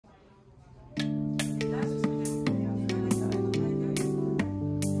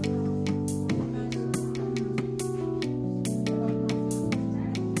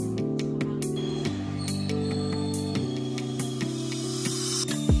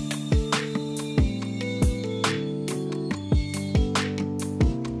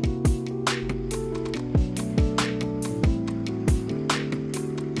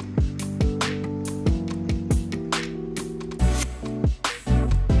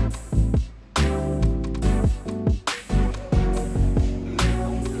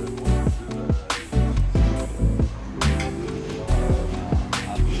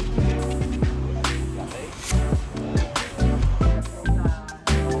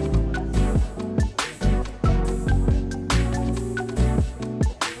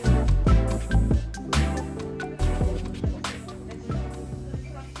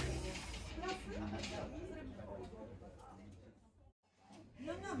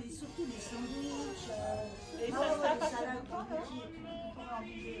beaucoup des sandwichs. Et Ah ça ouais, tape des à salades quoi, tout petits. Comment on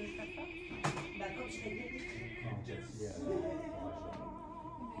dit ça Bah, comme je l'ai dit.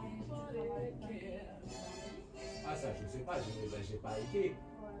 Ah ça je sais pas, j'ai pas été.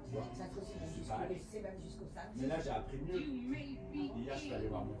 Bon, Ça se c'est même jusqu'au samedi. mais là j'ai appris mieux. Hier je suis allé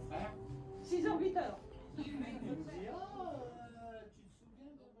voir mon frère. 6h, 8h. Il me dit oh, tu te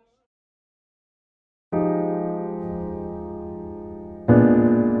souviens de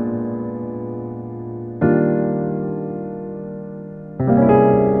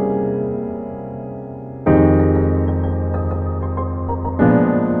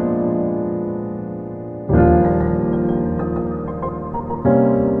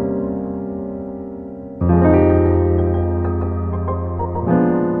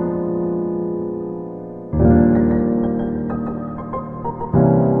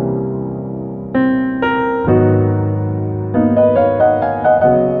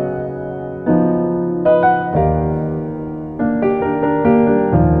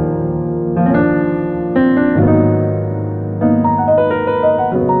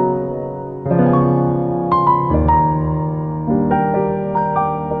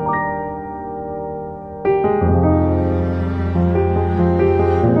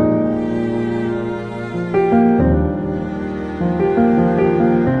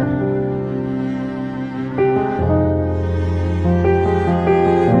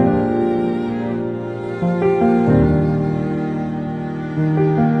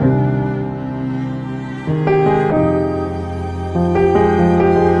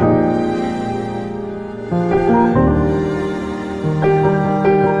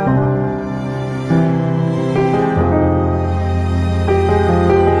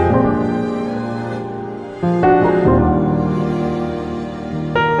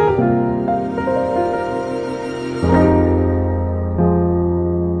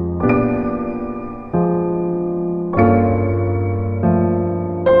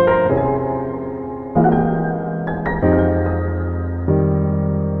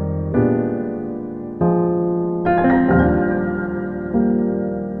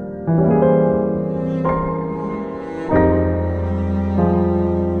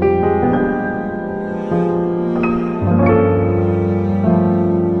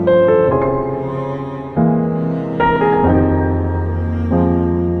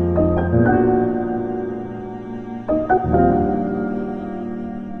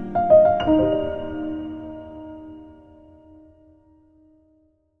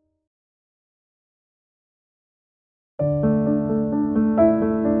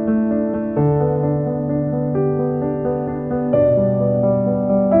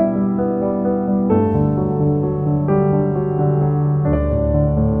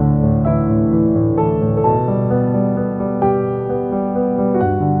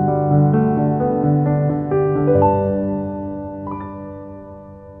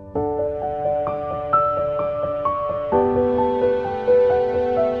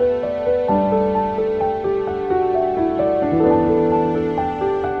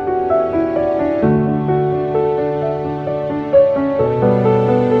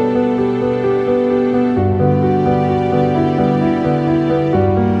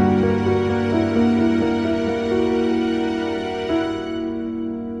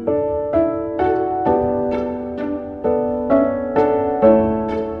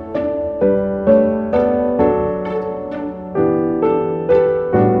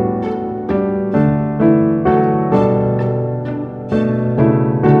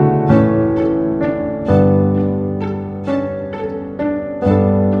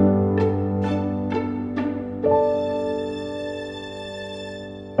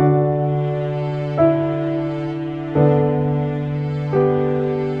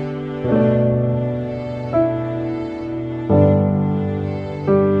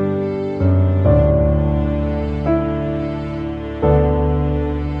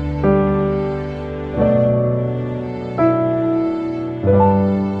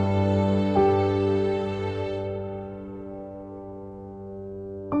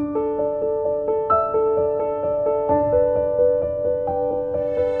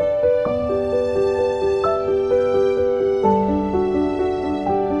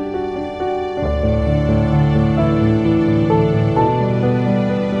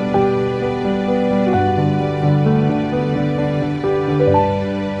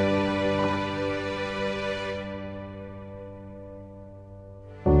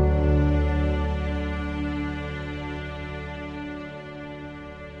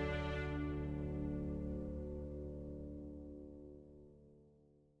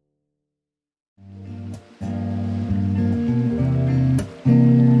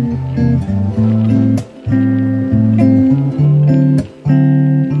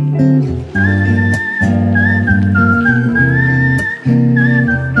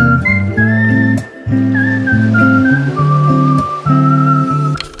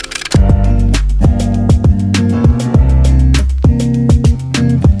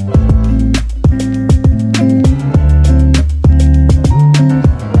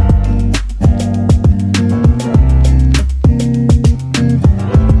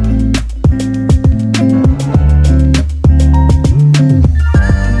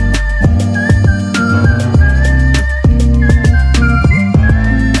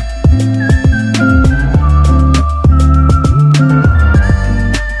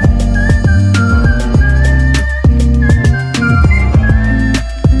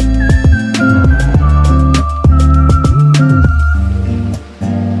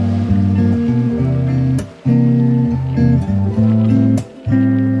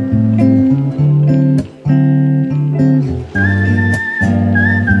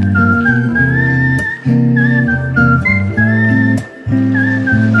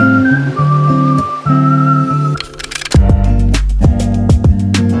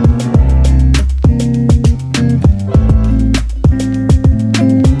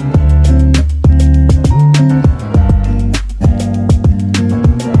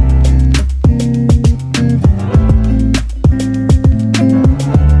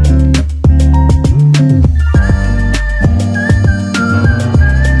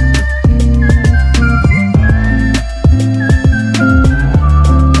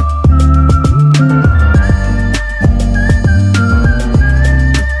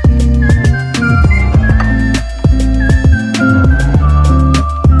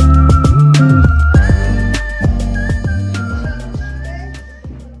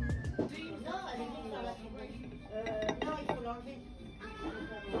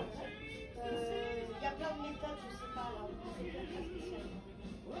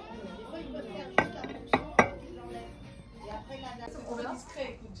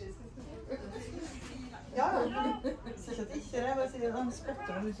en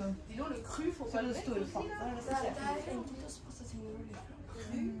sporter liksom. Dis donc, le cru, faut pas Så le det står ju fatt. Ja, det ser jag.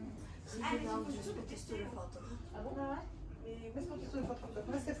 Ah bon? Men skal ikke stå i fatt.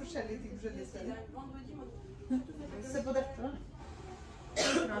 For det ser forskjellige ting forskjellige steder. Se på dette. Jeg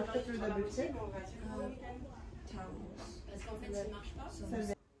tror det er budsjett. Parce qu'en fait, il marche pas.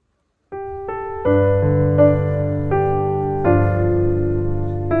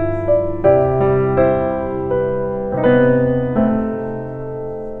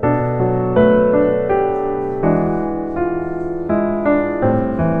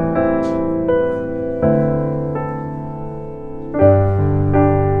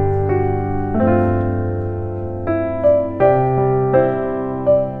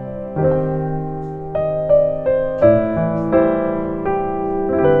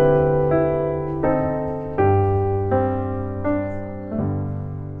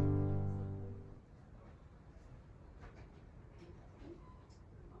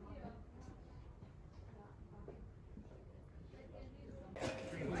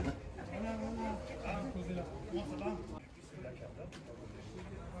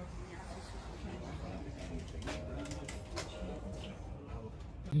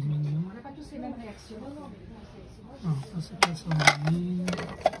 On n'a pas tous les mêmes réactions. Non, ça c'est pas Sarregumines.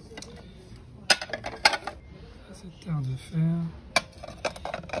 Ça c'est terre de fer.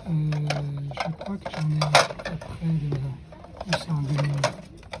 Je crois que j'en ai un peu près de Sarregumines.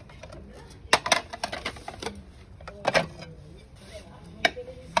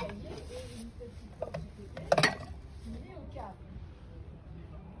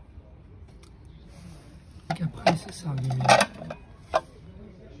 Donc après c'est Sarregumines.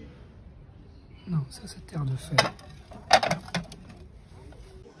 Non, ça c'est terre de fer.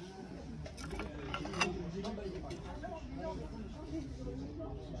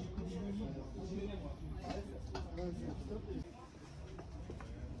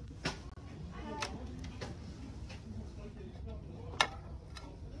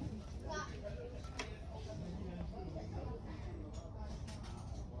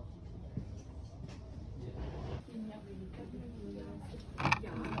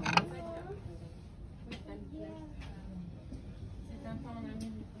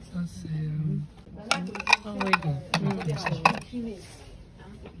 Ça c'est... Ah oui, Incliné.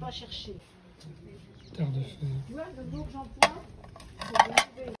 Pas chercher. terre de fer. Tu vois, le Longchamp,